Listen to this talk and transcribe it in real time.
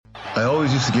I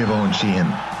always used to give Owen Sheehan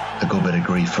a good bit of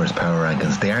grief for his power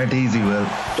rankings. They aren't easy, Will.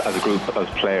 As a group, as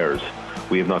players,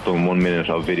 we have not done 1 minute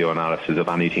of video analysis of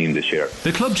any team this year.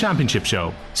 The Club Championship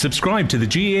Show. Subscribe to the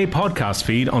GAA podcast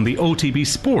feed on the OTB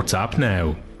Sports app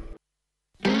now.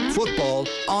 Football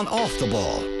on Off the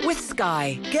Ball. With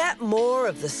Sky. Get more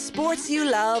of the sports you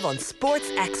love on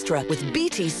Sports Extra with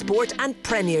BT Sport and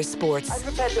Premier Sports. I'm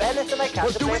prepared to do anything I can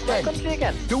to play for my country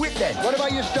again. Do it then. What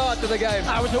about your start to the game?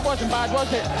 It wasn't bad,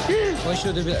 was it? Why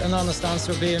should an honest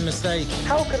answer be a mistake?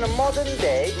 How can a modern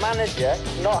day manager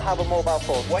not have a mobile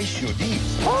phone? Why should he?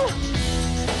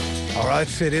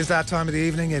 Alright, it is that time of the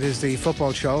evening. It is the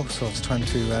football show, so it's time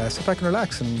to sit back and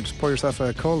relax and pour yourself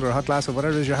a cold or a hot glass of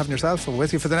whatever it is you're having yourself. We're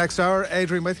with you for the next hour.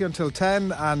 Adrian with you until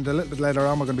 10, and a little bit later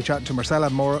on we're going to be chatting to Marcela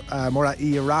Mora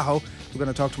Iarajo. We're going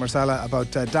to talk to Marcela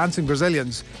about dancing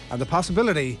Brazilians and the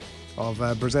possibility of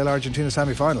Brazil-Argentina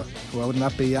semi-final. Well, wouldn't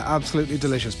that be absolutely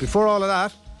delicious? Before all of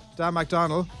that, Dan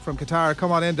McDonnell from Qatar.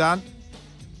 Come on in, Dan.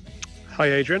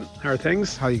 Hi Adrian, how are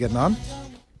things? How are you getting on?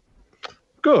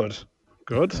 Good.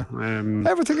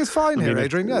 Everything is fine here,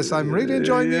 Adrian. Yes, I'm really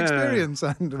enjoying the experience,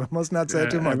 and I must not say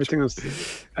too much.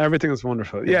 Everything was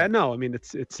wonderful. Yeah, no, I mean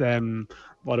it's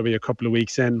what are we, a couple of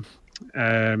weeks in,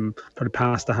 sort of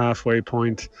past the halfway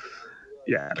point.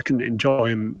 Yeah, I can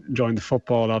enjoying the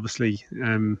football. Obviously,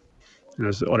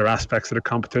 there's other aspects of the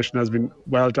competition has been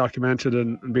well documented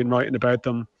and been writing about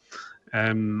them.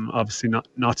 Obviously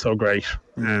not so great,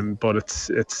 but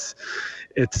it's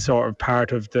sort of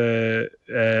part of the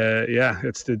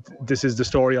this is the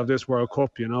story of this World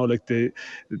Cup, you know, like the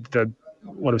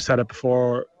what I've said it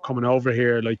before coming over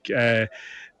here, like the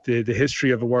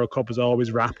history of a World Cup is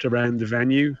always wrapped around the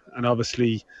venue, and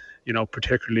obviously, you know,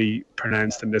 particularly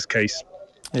pronounced in this case.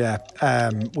 Yeah,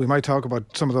 we might talk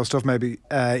about some of those stuff maybe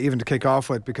even to kick off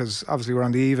with, because obviously we're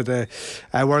on the eve of the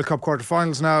World Cup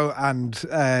quarterfinals now, and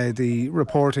the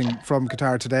reporting from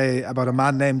Qatar today about a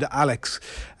man named Alex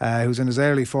who's in his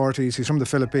early 40s. He's from the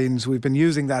Philippines. We've been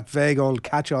using that vague old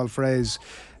catch-all phrase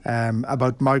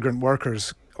about migrant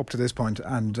workers up to this point,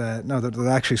 and now that there are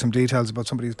actually some details about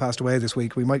somebody who's passed away this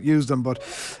week, we might use them. But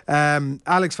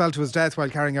Alex fell to his death while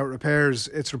carrying out repairs,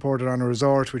 it's reported, on a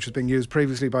resort which was being used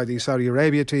previously by the Saudi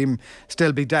Arabia team,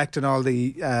 still bedecked in all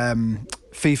the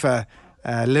FIFA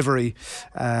livery,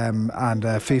 and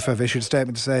FIFA have issued a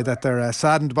statement to say that they're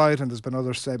saddened by it, and there's been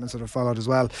other statements that have followed as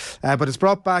well, but it's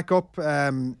brought back up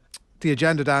the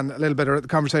agenda, Dan, a little bit of the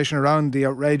conversation around the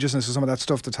outrageousness of some of that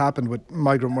stuff that's happened with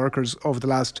migrant workers over the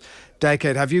last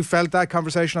decade. Have you felt that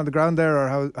conversation on the ground there,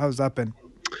 or how's that been?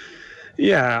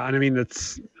 Yeah, and I mean, I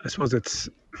suppose it's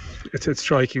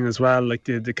striking as well, like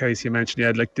the case you mentioned.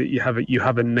 Yeah, like you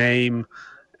have a name,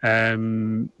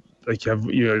 like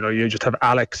you just have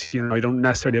Alex. You know, you don't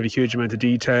necessarily have a huge amount of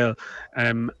detail,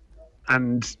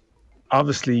 and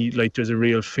obviously, like, there's a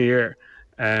real fear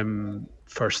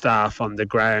for staff on the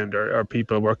ground or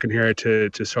people working here to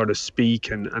sort of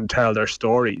speak and tell their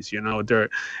stories. You know, there,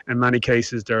 in many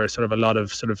cases, there are sort of a lot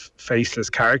of sort of faceless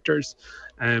characters,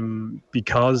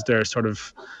 because they're sort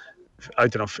of, I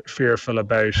don't know, fearful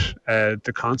about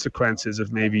the consequences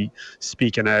of maybe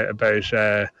speaking out about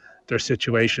their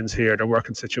situations here, their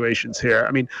working situations here.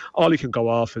 I mean, all you can go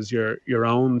off is your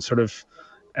own sort of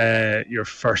your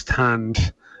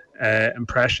first-hand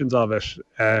impressions of it,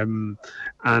 and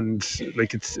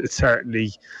like it's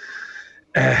certainly,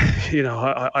 you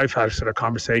know, I've had sort of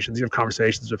conversations. You have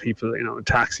conversations with people, you know, in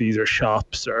taxis or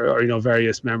shops or you know,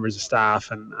 various members of staff,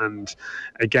 and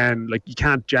again, like, you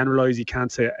can't generalize. You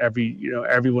can't say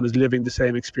everyone is living the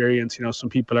same experience. You know, some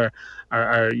people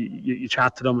are you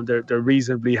chat to them and they're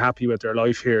reasonably happy with their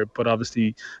life here, but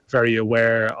obviously very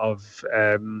aware of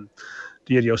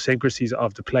the idiosyncrasies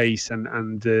of the place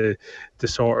and the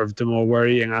sort of the more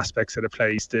worrying aspects of the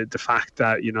place, the fact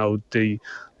that, you know, they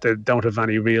don't have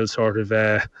any real sort of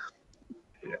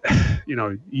you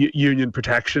know, union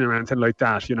protection or anything like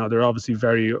that. You know, they're obviously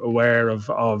very aware of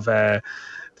the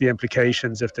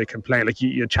implications if they complain. Like,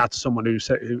 you chat to someone who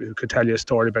could tell you a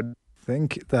story about. I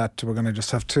think that we're going to just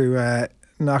have to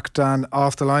knock Dan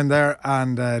off the line there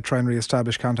and try and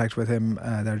re-establish contact with him.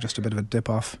 They're just a bit of a dip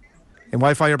off in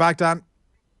Wi-Fi. You're back, Dan.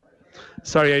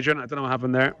 Sorry, Adrian, I don't know what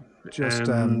happened there. Just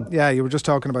you were just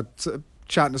talking about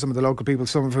chatting to some of the local people,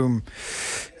 some of whom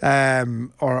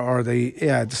or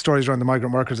the stories around the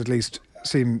migrant workers at least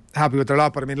seem happy with their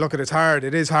lot. But I mean, look, it is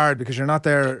hard because you're not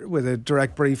there with a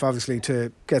direct brief, obviously, to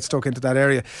get stuck into that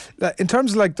area. In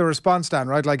terms of like the response, Dan,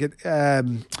 right, like it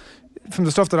from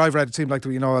the stuff that I've read, it seemed like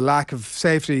there, a lack of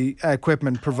safety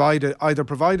equipment either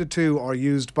provided to or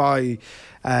used by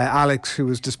Alex, who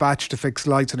was dispatched to fix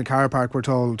lights in a car park, we're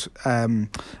told, and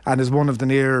is one of the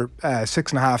near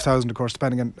 6,500, of course,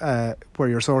 depending on where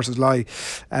your sources lie,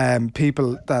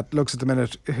 people that looks at the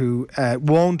minute who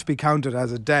won't be counted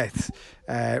as a death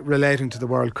relating to the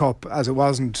World Cup, as it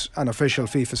wasn't an official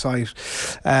FIFA site.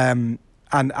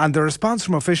 And the response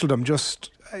from officialdom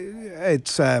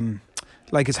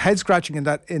it's head scratching in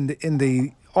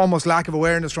the almost lack of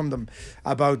awareness from them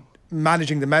about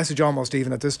managing the message, almost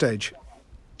even at this stage.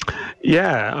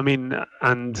 Yeah, I mean,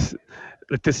 and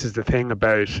like this is the thing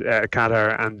about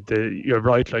Qatar, and you're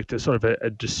right, like there's sort of a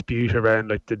dispute around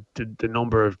like the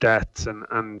number of deaths, and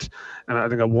I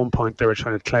think at one point they were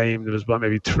trying to claim there was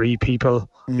maybe 3 people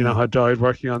had died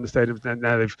working on the stadium, and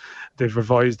now they've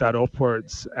revised that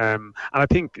upwards, and I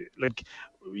think like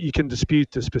you can dispute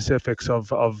the specifics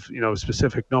of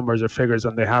specific numbers or figures,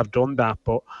 and they have done that,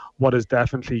 but what is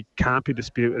definitely can't be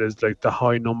disputed is like the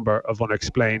high number of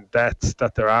unexplained deaths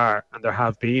that there are, and there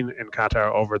have been in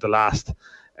Qatar over the last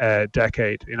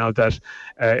decade. That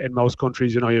in most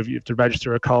countries, you have to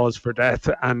register a cause for death,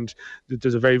 and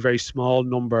there's a very, very small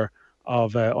number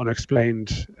of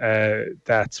unexplained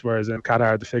deaths, whereas in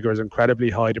Qatar the figure is incredibly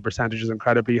high, the percentage is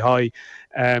incredibly high.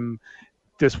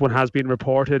 This one has been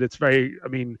reported. It's very,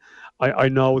 I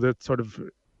know that sort of,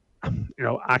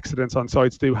 accidents on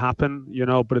sites do happen,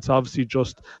 but it's obviously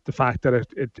just the fact that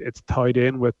it's tied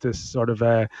in with this sort of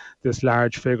this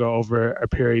large figure over a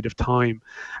period of time.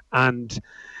 And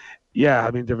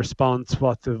yeah, the response,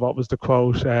 what was the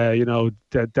quote?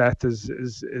 That death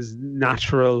is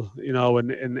natural,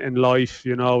 in life,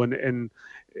 and in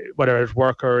whether at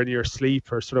work or in your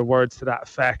sleep, or sort of words to that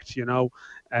effect,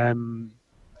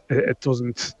 it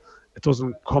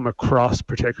doesn't come across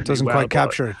particularly. It doesn't well, quite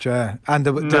capture it, yeah. And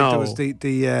there was the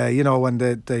when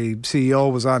the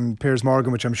CEO was on Piers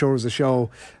Morgan, which I'm sure was a show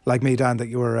like me, Dan, that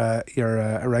you're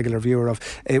a regular viewer of.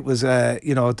 It was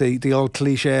the old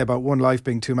cliche about one life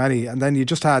being too many, and then you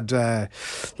just had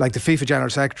like the FIFA General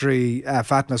Secretary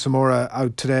Fatma Samora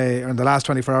out today, or in the last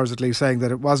 24 hours at least, saying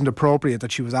that it wasn't appropriate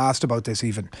that she was asked about this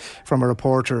even from a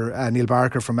reporter, Neil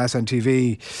Barker from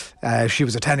SNTV. She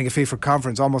was attending a FIFA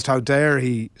conference. Almost how dare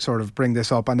he sort of bring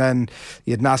this up. And then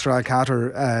you had Nasser Al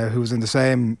Khater, who was in the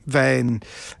same vein,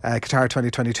 Qatar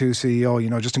 2022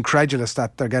 CEO, just incredulous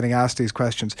that they're getting asked these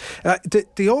questions.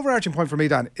 The overarching point for me,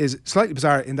 Dan, is slightly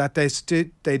bizarre in that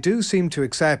they do seem to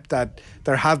accept that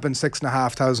there have been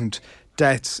 6,500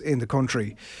 deaths in the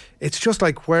country. It's just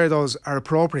like where those are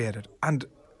appropriated, and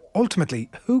ultimately,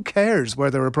 who cares where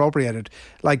they're appropriated?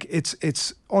 Like it's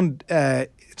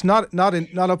not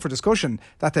up for discussion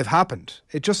that they've happened.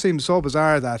 It just seems so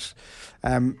bizarre that,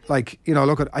 I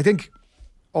think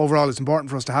overall it's important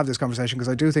for us to have this conversation, because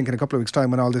I do think in a couple of weeks'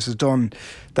 time, when all this is done,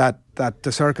 that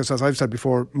the circus, as I've said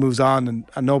before, moves on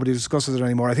and nobody discusses it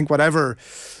anymore. I think whatever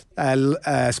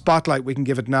spotlight we can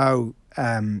give it now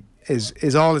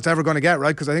is all it's ever going to get,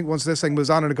 right? Because I think once this thing moves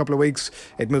on in a couple of weeks,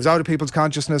 it moves out of people's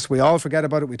consciousness. We all forget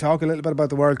about it. We talk a little bit about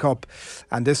the World Cup,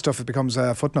 and this stuff, it becomes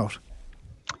a footnote.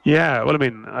 Yeah, well,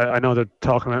 I know they're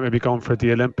talking about maybe going for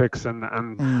the Olympics, and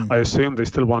I assume they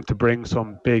still want to bring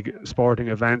some big sporting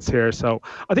events here. So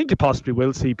I think they possibly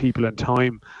will see people in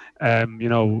time,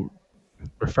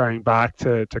 referring back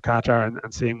to Qatar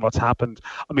and seeing what's happened.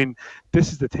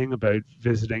 This is the thing about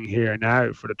visiting here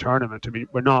now for the tournament.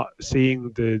 We're not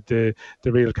seeing the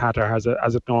real Qatar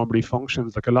as it normally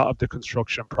functions. Like, a lot of the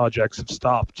construction projects have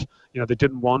stopped. They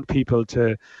didn't want people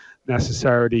to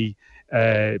necessarily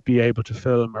be able to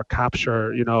film or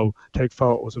capture, take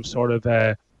photos of sort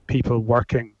of people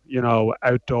working,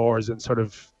 outdoors and sort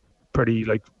of pretty,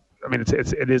 like,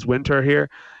 it is winter here,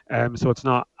 so it's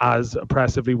not as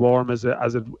oppressively warm as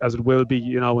it will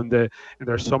be, in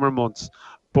their summer months.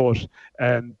 But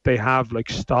they have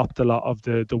stopped a lot of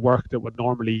the work that would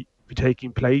normally be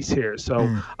taking place here. So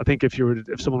I think if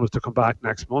someone was to come back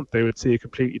next month, they would see a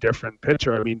completely different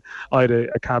picture. I had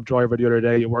a cab driver the other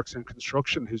day who works in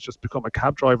construction who's just become a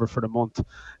cab driver for the month,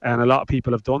 and a lot of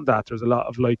people have done that. There's a lot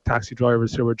of taxi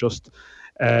drivers who are just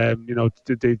their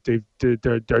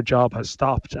job has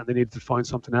stopped and they need to find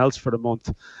something else for the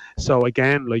month. So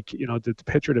again, the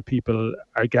picture that people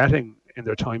are getting in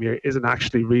their time here isn't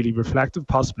actually really reflective,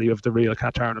 possibly, of the real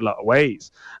Qatar in a lot of ways,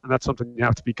 and that's something you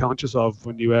have to be conscious of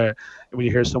when you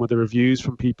hear some of the reviews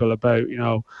from people about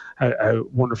how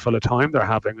wonderful a time they're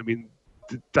having.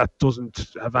 That doesn't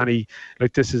have any,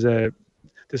 this is a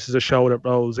show that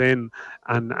rolls in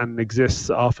and exists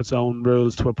off its own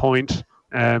rules to a point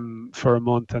for a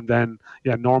month, and then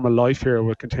normal life here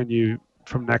will continue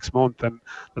from next month, and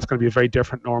that's going to be a very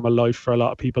different normal life for a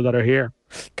lot of people that are here.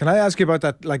 Can I ask you about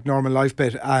that, like, normal life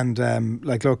bit? And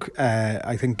look,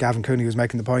 I think Gavin Cooney was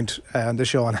making the point on this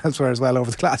show and elsewhere as well over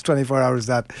the last 24 hours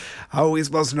that how are we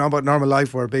supposed to know about normal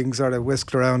life? We're being sort of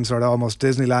whisked around, sort of almost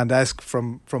Disneyland-esque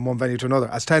from one venue to another,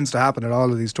 as tends to happen at all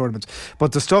of these tournaments.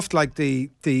 But the stuff like the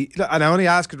and I only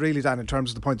ask it really, Dan, in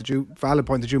terms of the valid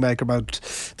point that you make about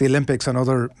the Olympics and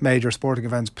other major sporting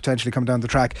events potentially coming down the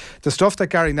track. The stuff that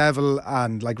Gary Neville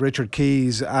and like Richard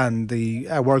Keys and the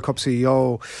World Cup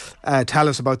CEO tell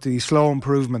us about the slow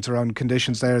improvements around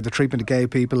conditions there, the treatment of gay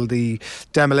people, the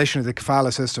demolition of the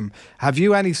kafala system. Have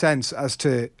you any sense as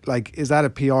to, like, is that a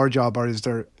PR job, or is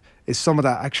some of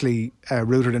that actually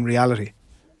rooted in reality?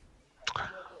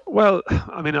 Well,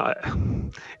 I mean,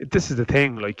 this is the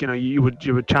thing. Like, you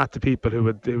would chat to people who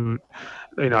would,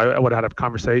 I would have had a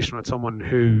conversation with someone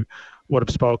who would have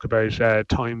spoke about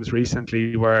times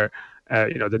recently where,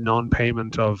 the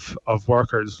non-payment of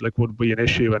workers would be an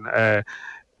issue, and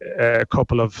a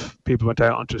couple of people went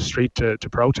out onto the street to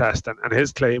protest, and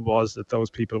his claim was that those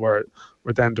people were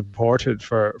then deported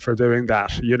for doing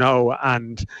that,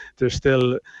 and there's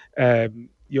still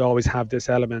you always have this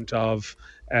element of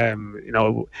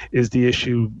is the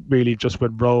issue really just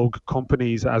with rogue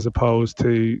companies as opposed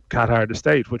to Qatar the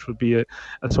state, which would be a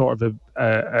sort of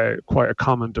a quite a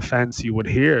common defense you would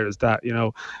hear, is that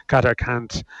Qatar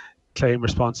can't claim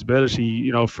responsibility,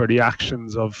 for the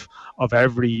actions of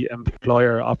every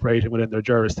employer operating within their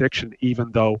jurisdiction,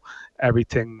 even though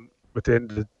everything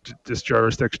within this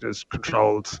jurisdiction is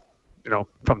controlled,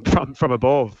 from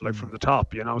above, like from the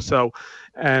top, So,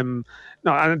 no,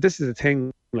 and this is the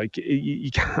thing. Like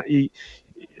you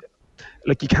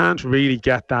can't really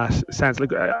get that sense.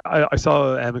 Like I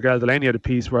saw Miguel Delaney had a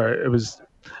piece where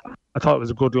I thought it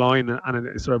was a good line, and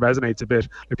it sort of resonates a bit.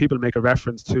 Like, people make a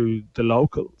reference to the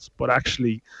locals, but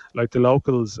actually, like, the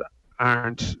locals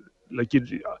aren't like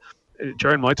you.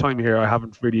 During my time here, I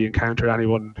haven't really encountered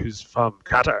anyone who's from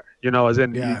Qatar. As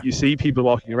in, you see people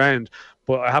walking around,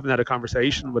 but I haven't had a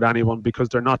conversation with anyone because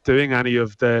they're not doing any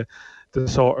of the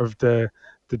sort of the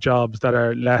jobs that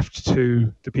are left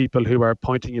to the people who are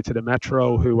pointing you to the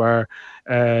metro, who are,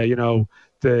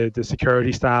 the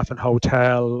security staff and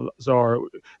hotels, or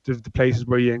the places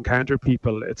where you encounter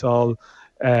people. It's all,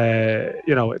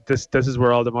 this is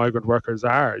where all the migrant workers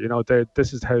are.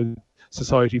 This is how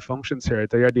society functions here.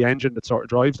 They are the engine that sort of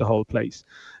drives the whole place.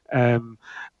 And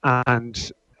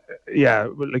yeah,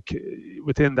 like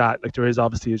within that, like, there is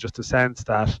obviously just a sense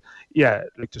that,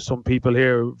 like, there's some people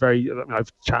here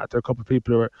I've chatted to a couple of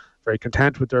people who are very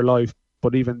content with their life,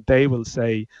 but even they will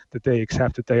say that they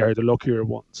accept that they are the luckier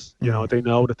ones. They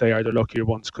know that they are the luckier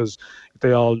ones because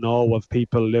they all know of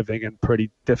people living in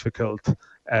pretty difficult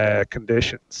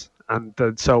conditions. And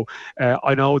so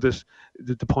I know that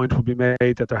the point will be made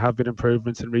that there have been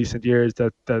improvements in recent years,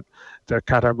 that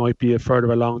Qatar might be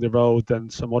further along the road than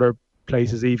some other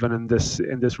places even in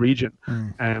this region.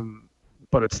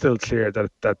 But it's still clear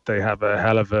that they have a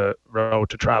hell of a road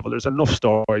to travel. There's enough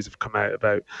stories have come out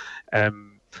about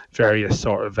various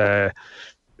sort of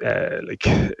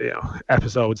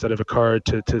episodes that have occurred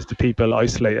to people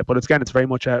isolated, but again, it's very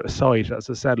much out of sight. As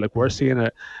I said, like, we're seeing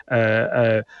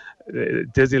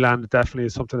Disneyland definitely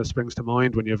is something that springs to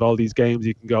mind when you have all these games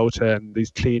you can go to and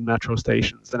these clean metro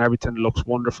stations, and everything looks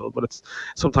wonderful, but it's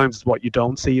sometimes what you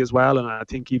don't see as well. And I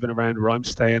think even around where I'm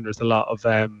staying, there's a lot of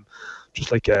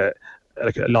just like a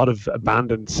lot of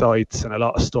abandoned sites and a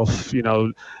lot of stuff,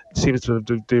 it seems to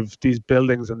have these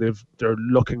buildings, and they're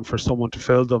looking for someone to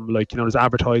fill them. Like, there's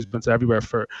advertisements everywhere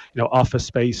for, office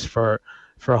space for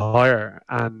hire.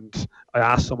 And I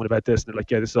asked someone about this, and they're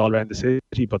like, yeah, this is all around the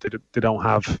city, but they don't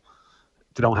have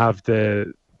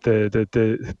the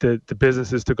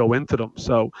businesses to go into them.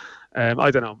 So I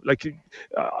don't know, like,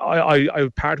 I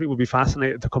part of me would be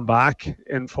fascinated to come back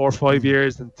in 4 or 5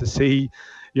 years and to see,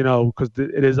 because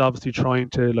it is obviously trying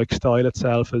to, like, style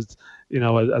itself as,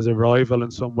 as a rival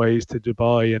in some ways to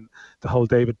Dubai, and the whole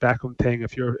David Beckham thing.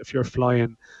 If you're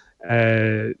flying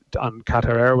on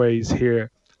Qatar Airways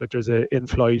here, like, there's an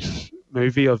in-flight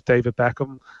movie of David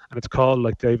Beckham, and it's called,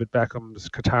 like, David Beckham's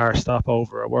Qatar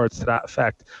Stopover, or words to that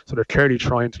effect. So they're clearly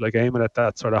trying to, like, aim it at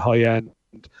that sort of high-end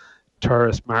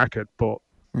tourist market, but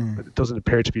it doesn't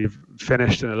appear to be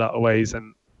finished in a lot of ways.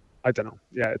 And I don't know.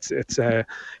 Yeah, it's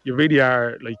you really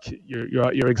are, like,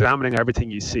 you're examining everything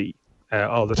you see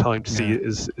all the time to see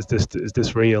is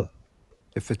this real.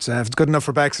 If it's good enough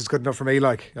for Bex, it's good enough for me.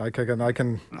 Like I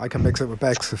can mix it with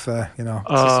Bex if you know.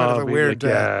 It's sort of a weird.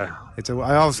 I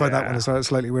always find that one a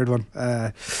slightly weird one.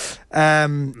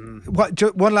 One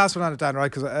last one on it, Dan,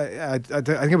 right? Because I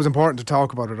think it was important to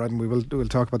talk about it, right? And we'll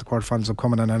talk about the quarterfinals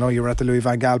upcoming. And I know you were at the Louis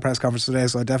van Gaal press conference today,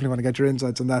 so I definitely want to get your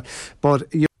insights on that.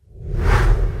 But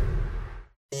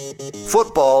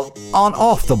Football on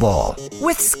Off the Ball.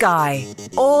 With Sky.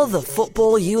 All the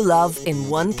football you love in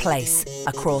one place.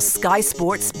 Across Sky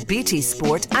Sports, BT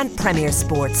Sport and Premier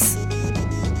Sports.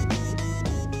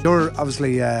 You're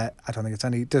obviously, I don't think it's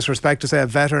any disrespect to say a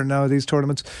veteran now of these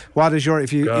tournaments. What is your,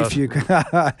 if you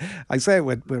I say it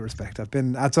with respect, I've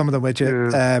been at some of them with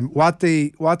you. Yeah.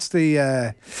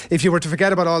 If you were to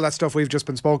forget about all that stuff we've just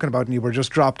been spoken about and you were just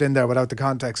dropped in there without the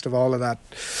context of all of that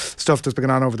stuff that's been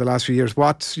going on over the last few years,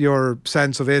 what's your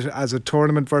sense of it as a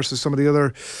tournament versus some of the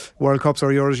other World Cups or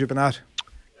Euros you've been at?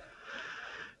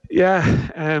 Yeah,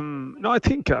 no, I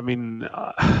think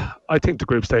the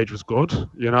group stage was good.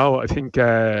 You know, I think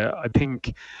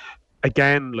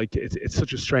again, like it's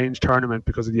such a strange tournament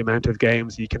because of the amount of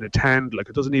games you can attend. Like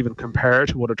it doesn't even compare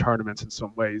to other tournaments in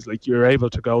some ways. Like you're able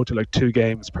to go to like 2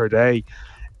 games per day.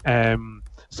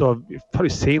 So you've probably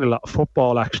seen a lot of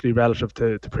football actually relative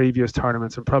to previous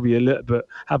tournaments, and probably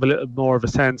have a little more of a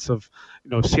sense of,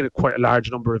 you know, seen quite a large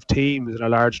number of teams and a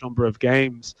large number of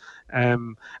games.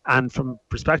 And from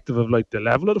perspective of like the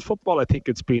level of the football, I think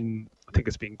it's been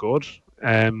good.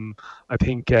 I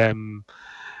think you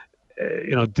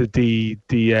know,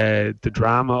 the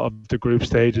drama of the group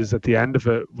stages at the end of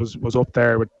it was up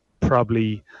there with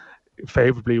probably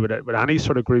favourably with any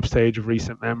sort of group stage of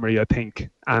recent memory, I think,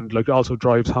 and like also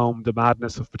drives home the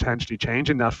madness of potentially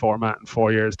changing that format in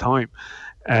 4 years' time,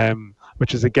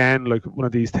 which is again like one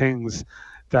of these things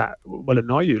that will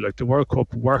annoy you. Like the World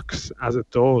Cup works as it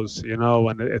does, you know,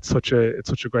 and it's such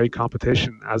a great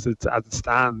competition as it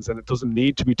stands, and it doesn't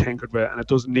need to be tinkered with, and it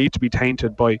doesn't need to be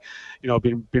tainted by, you know,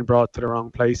 being brought to the wrong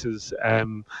places.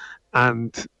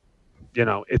 And you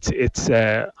know, it's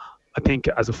I think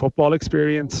as a football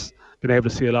experience, been able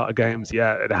to see a lot of games.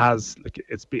 Yeah, it has. Like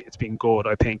it's been good.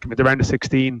 I think. I mean, the round of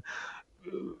 16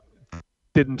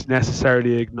 didn't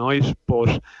necessarily ignite,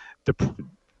 but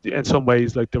in some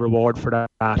ways, like the reward for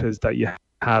that is that you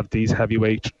have these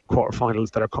heavyweight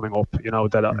quarterfinals that are coming up. You know,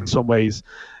 that in some ways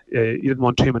you didn't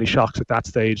want too many shocks at that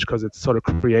stage because it's sort of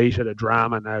created a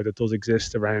drama now that does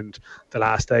exist around the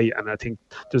last 8, and I think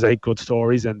there's 8 good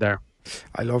stories in there.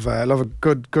 I love a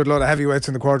good lot of heavyweights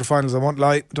in the quarterfinals. I won't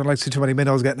lie, don't like to see too many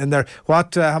minnows getting in there.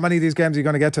 How many of these games are you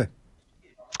going to get to?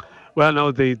 Well, no,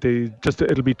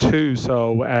 it'll be 2.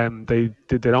 So they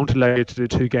don't allow you to do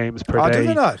 2 games per day. Do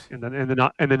they not? In the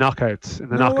knockouts. In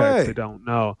the knockouts, way. They don't.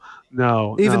 No.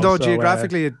 Even though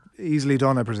geographically it's easily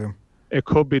done, I presume. It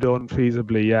could be done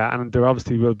feasibly, yeah. And there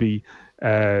obviously will be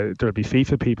there'll be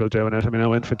FIFA people doing it. I mean,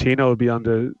 Infantino will be on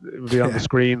the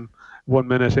screen 1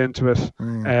 minute into it,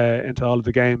 into all of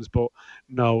the games, but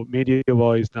no,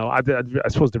 media-wise, no. I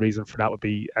suppose the reason for that would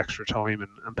be extra time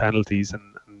and penalties and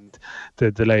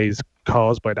the delays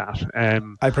caused by that.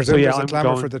 I presume there's a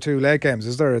clamour for the 2 late games,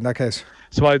 is there, in that case?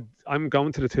 So I'm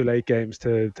going to the 2 late games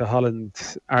to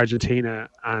Holland, Argentina,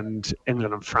 and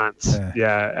England and France.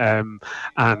 I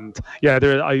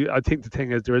think the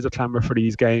thing is there is a clamour for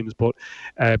these games, but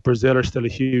Brazil are still a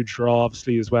huge draw,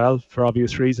 obviously, as well, for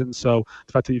obvious reasons. So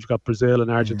the fact that you've got Brazil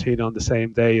and Argentina on the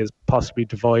same day has possibly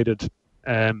divided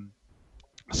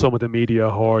some of the media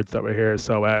hordes that were here.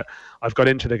 So I've got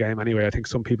into the game anyway. I think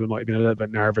some people might have been a little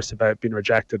bit nervous about being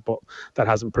rejected, but that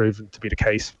hasn't proven to be the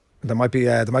case. There might be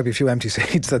a few empty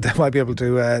seats that they might be able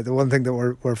to. The one thing that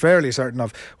we're fairly certain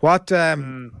of.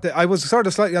 I was sort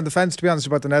of slightly on the fence, to be honest,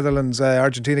 about the Netherlands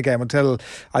Argentina game until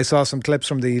I saw some clips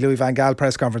from the Louis van Gaal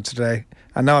press conference today,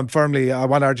 and now I'm firmly I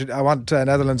want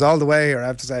Netherlands all the way here. I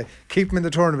have to say, keep them in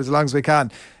the tournament as long as we can.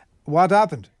 What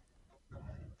happened?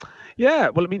 Yeah,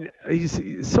 well, I mean, he's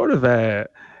sort of in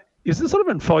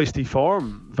feisty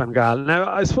form, Van Gaal. Now,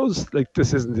 I suppose like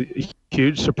this isn't a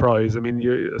huge surprise. I mean,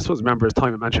 I suppose remember his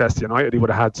time at Manchester United, he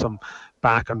would have had some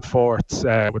back and forths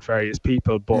with various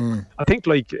people. But I think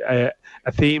like a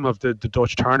theme of the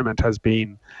Dutch tournament has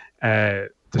been the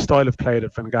style of play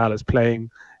that Van Gaal is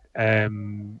playing.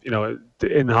 You know,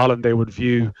 in Holland they would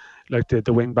view like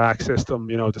the wing back system,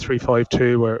 you know, the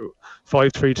 3-5-2 or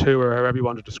 5-3-2 or however you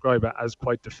want to describe it, as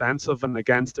quite defensive and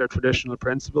against their traditional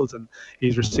principles, and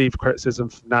he's received criticism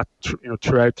from that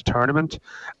throughout the tournament,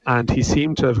 and he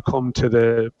seemed to have come to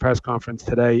the press conference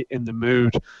today in the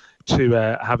mood to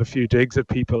have a few digs at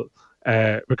people,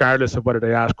 regardless of whether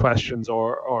they asked questions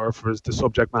or if the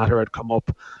subject matter had come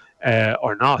up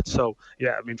or not. So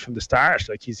yeah, I mean, from the start,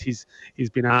 like he's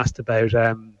been asked about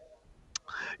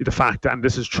the fact that, and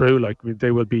this is true, like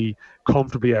they will be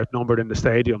comfortably outnumbered in the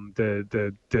stadium,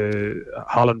 the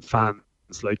Holland fans.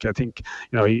 Like, I think,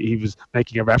 he was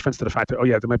making a reference to the fact that,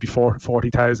 there might be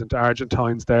 40,000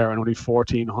 Argentines there and only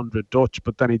 1,400 Dutch,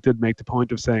 but then he did make the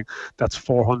point of saying that's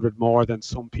 400 more than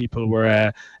some people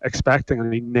were expecting,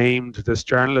 and he named this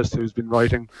journalist who's been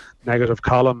writing negative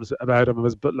columns about him. It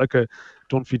was like a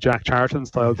Dunphy Jack Charlton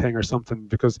style thing or something,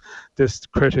 because this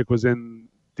critic was in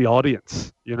the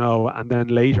audience, and then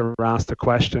later asked a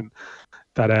question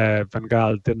that Van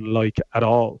Gaal didn't like at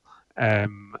all.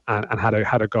 And had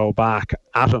to go back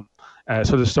at him.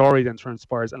 So the story then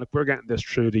transpires, and look, we're getting this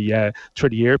through the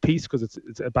earpiece, because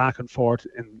it's a back and forth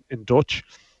in Dutch.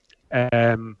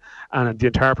 And the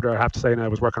interpreter, I have to say now,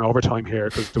 was working overtime here,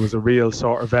 because there was a real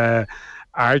sort of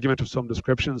argument of some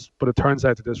descriptions. But it turns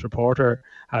out that this reporter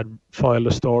had filed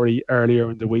a story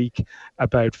earlier in the week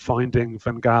about finding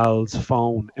Van Gaal's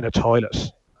phone in a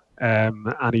toilet,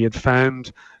 and he had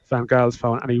found Van Gaal's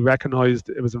phone, and he recognised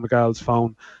it was Van Gaal's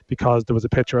phone because there was a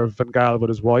picture of Van Gaal with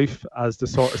his wife as the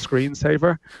sort of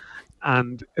screensaver.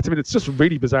 And it's just a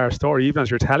really bizarre story, even as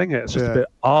you're telling it. It's just a bit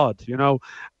odd,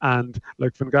 And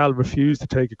like, Van Gaal refused to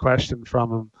take a question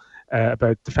from him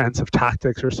about defensive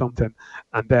tactics or something,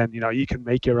 and then you can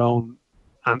make your own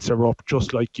answer up,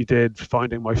 just like you did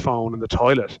finding my phone in the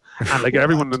toilet. And like,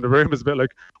 everyone in the room is a bit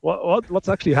like, what's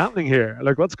actually happening here?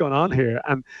 Like, what's going on here?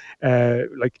 And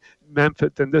like,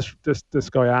 Memphis, then this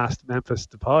guy asked Memphis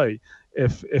Depay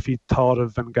if he thought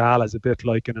of Van Gaal as a bit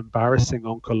like an embarrassing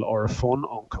uncle or a fun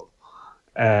uncle.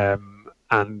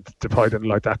 And Depay didn't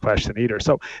like that question either.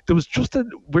 So there was just a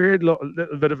weird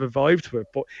little bit of a vibe to it.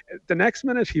 But the next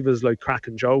minute, he was like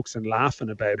cracking jokes and laughing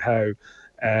about how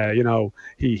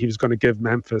he was going to give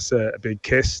Memphis a big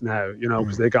kiss now,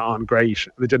 because they got on great.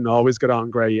 They didn't always get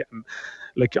on great. And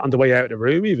like, on the way out of the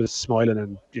room, he was smiling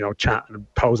and chatting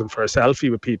and posing for a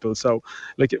selfie with people. So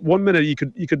like, 1 minute you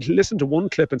could listen to one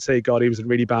clip and say, God, he was in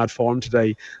really bad form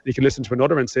today. You could listen to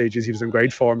another and say, geez, he was in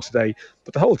great form today.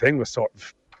 But the whole thing was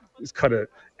it's kind of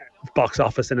box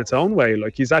office in its own way.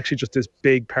 Like, he's actually just this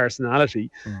big personality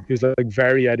who's like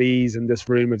very at ease in this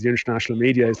room of the international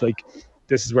media. It's like,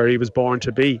 this is where he was born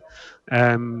to be.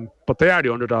 But they are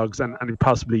the underdogs, and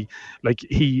possibly, like,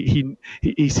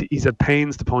 he's at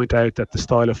pains to point out that the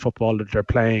style of football that they're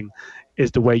playing is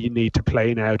the way you need to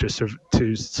play now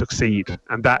to succeed,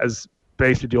 and that is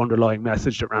basically the underlying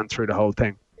message that ran through the whole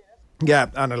thing.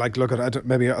 Yeah, and I like, look at it,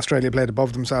 maybe Australia played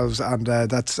above themselves, and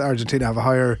that's Argentina have a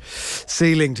higher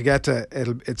ceiling to get to.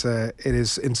 It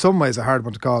is in some ways a hard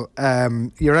one to call.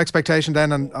 Your expectation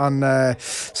then on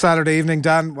Saturday evening,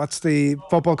 Dan? What's the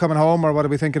football coming home, or what are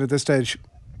we thinking at this stage?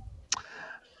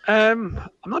 I'm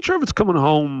not sure if it's coming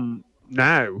home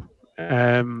now,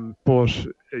 but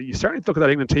you certainly look at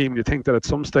that England team and you think that at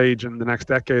some stage in the next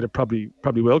decade it probably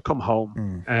will come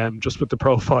home. Just with the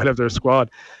profile of their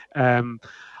squad.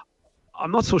 I'm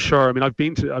not so sure. I mean, I've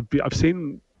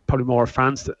seen probably more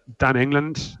France than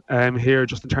England here,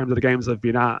 just in terms of the games I've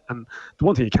been at. And the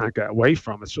one thing you can't get away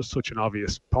from, it's just such an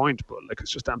obvious point, but like, it's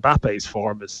just Mbappe's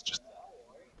form is just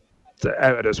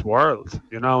out of this world,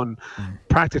 and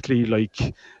practically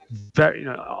like very,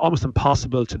 almost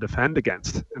impossible to defend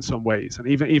against in some ways. And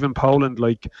even Poland,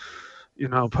 like,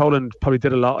 Poland probably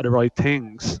did a lot of the right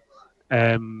things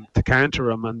to counter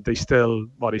him, and he still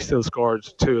scored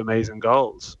 2 amazing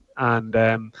goals. And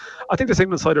I think this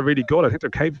England side are really good. I think they're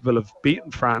capable of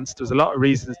beating France. There's a lot of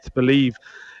reasons to believe,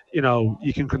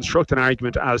 you can construct an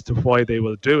argument as to why they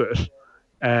will do it.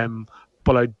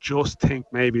 But I just think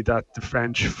maybe that the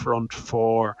French front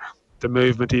four, the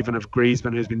movement even of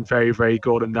Griezmann, who's been very, very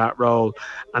good in that role,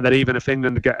 and that even if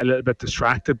England get a little bit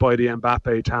distracted by the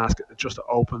Mbappe task, it just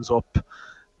opens up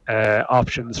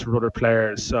options for other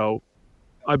players. So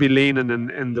I'd be leaning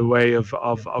in the way of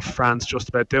France just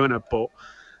about doing it. But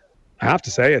I have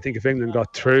to say, I think if England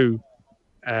got through,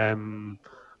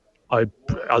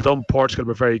 although Portugal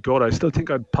were very good, I still think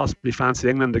I'd possibly fancy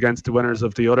England against the winners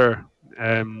of the other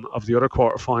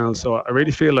quarterfinals. So I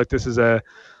really feel like this is a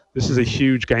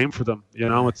huge game for them.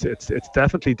 It's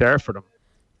definitely there for them.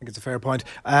 I think it's a fair point.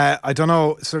 I don't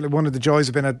know, certainly one of the joys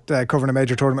of being at covering a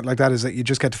major tournament like that is that you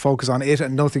just get to focus on it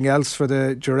and nothing else for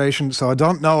the duration. So I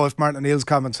don't know if Martin O'Neill's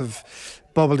comments have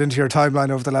bubbled into your timeline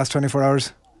over the last 24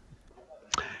 hours.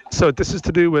 So this is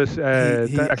to do with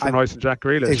Declan Rice and Jack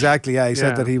Grealish. Exactly, yeah. He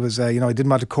said that he was, he didn't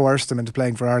want to coerce them into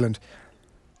playing for Ireland.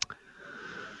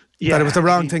 Yeah, that it was the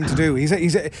wrong thing to do. He's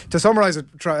to summarise it,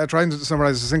 trying to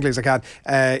summarise as succinctly as I can.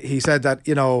 He said that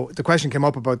the question came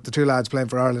up about the 2 lads playing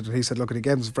for Ireland, and he said, look, he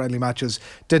gave them some friendly matches,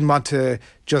 didn't want to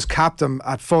just cap them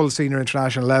at full senior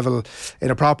international level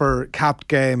in a proper capped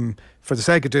game for the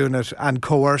sake of doing it and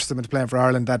coerce them into playing for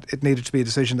Ireland, that it needed to be a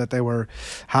decision that they were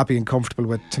happy and comfortable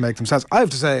with to make themselves. I have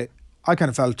to say, I kind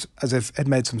of felt as if it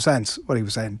made some sense what he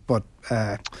was saying, but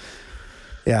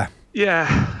yeah. Yeah,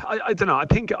 I don't know. I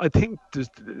think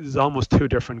there's almost two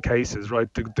different cases, right?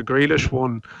 The Grealish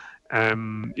one,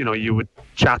 you would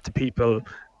chat to people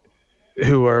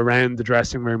who were around the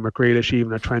dressing room with Grealish,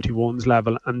 even at 21's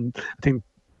level, and I think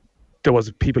there was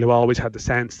people who always had the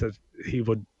sense that he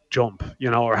would jump,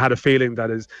 or had a feeling that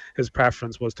his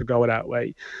preference was to go that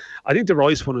way. I think the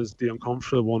Rice one is the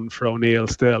uncomfortable one for O'Neill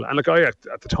still. And at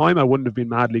the time, I wouldn't have been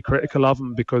madly critical of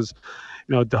him because,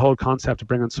 the whole concept of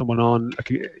bringing someone on,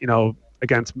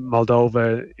 against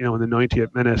Moldova, in the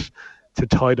 90th minute to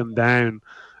tie them down,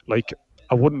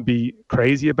 I wouldn't be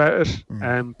crazy about it.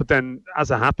 But then,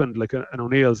 as it happened, in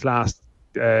O'Neill's last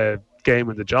game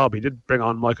in the job, he did bring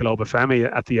on Michael Obafemi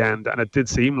at the end, and it did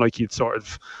seem like he'd sort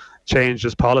of changed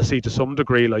his policy to some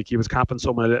degree, like he was capping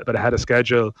someone a little bit ahead of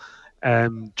schedule,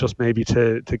 just maybe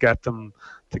to get them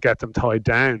tied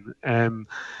down.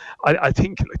 I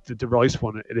think the Rice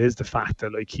one, it is the fact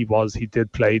that he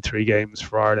did play 3 games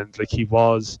for Ireland, he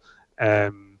was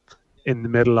in the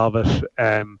middle of it,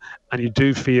 and you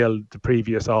do feel the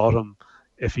previous autumn,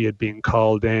 if he had been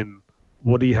called in,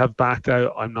 would he have backed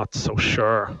out? I'm not so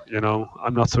sure.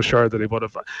 I'm not so sure that he would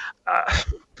have.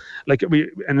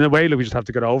 In a way, we just have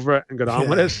to get over it and get on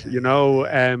with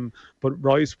it, But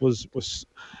Rice was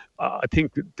I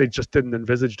think they just didn't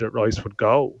envisage that Rice would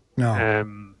go. No.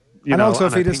 Also,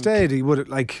 if he'd have stayed, he would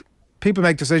have, people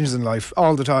make decisions in life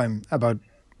all the time about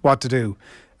what to do.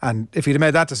 And if he'd have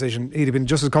made that decision, he'd have been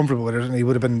just as comfortable with it, and he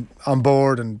would have been on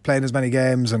board and playing as many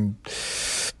games. And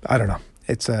I don't know.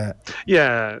 It's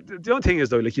yeah. The only thing is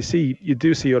though, you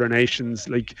do see other nations,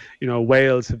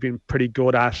 Wales have been pretty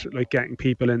good at getting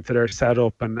people into their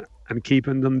setup and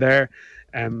keeping them there,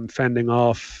 and fending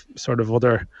off sort of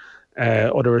other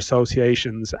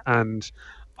associations. And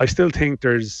I still think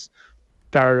there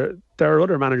are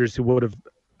other managers who would have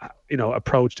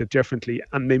approached it differently,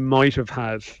 and they might have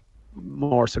had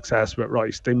more success with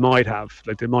Rice. They might have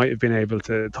been able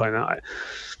to tie that.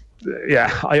 Yeah,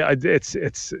 it's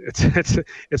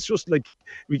just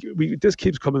we this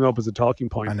keeps coming up as a talking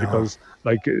point because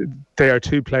they are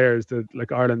 2 players that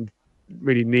Ireland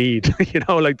really need.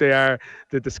 They are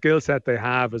the skill set they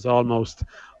have is almost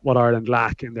what Ireland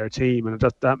lack in their team, and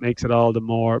that makes it all the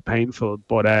more painful.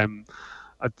 But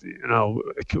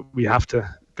we have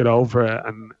to get over it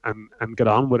and get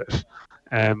on with it.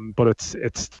 But it's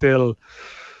still.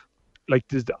 It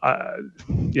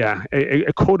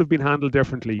could have been handled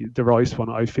differently, the Rice one,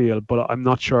 I feel, but I'm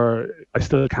not sure. I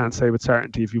still can't say with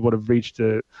certainty if he would have reached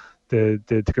the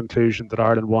conclusion that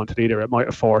Ireland wanted either. It might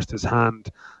have forced his hand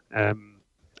a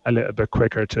little bit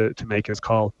quicker to make his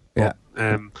call. Yeah.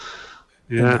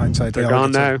 In hindsight, they're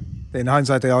gone now. In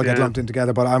hindsight, they all get lumped in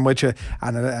together. But I'm with you,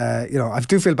 and I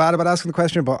do feel bad about asking the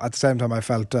question, but at the same time, I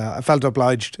felt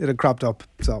obliged. It had cropped up,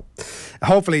 so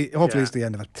hopefully, it's the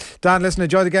end of it. Dan, listen,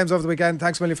 enjoy the games over the weekend.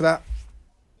 Thanks a million for that.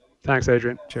 Thanks,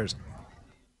 Adrian. Cheers.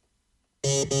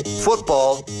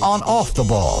 Football on Off the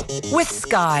Ball with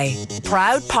Sky,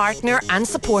 proud partner and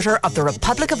supporter of the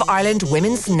Republic of Ireland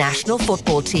women's national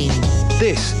football team.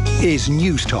 This is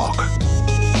News Talk.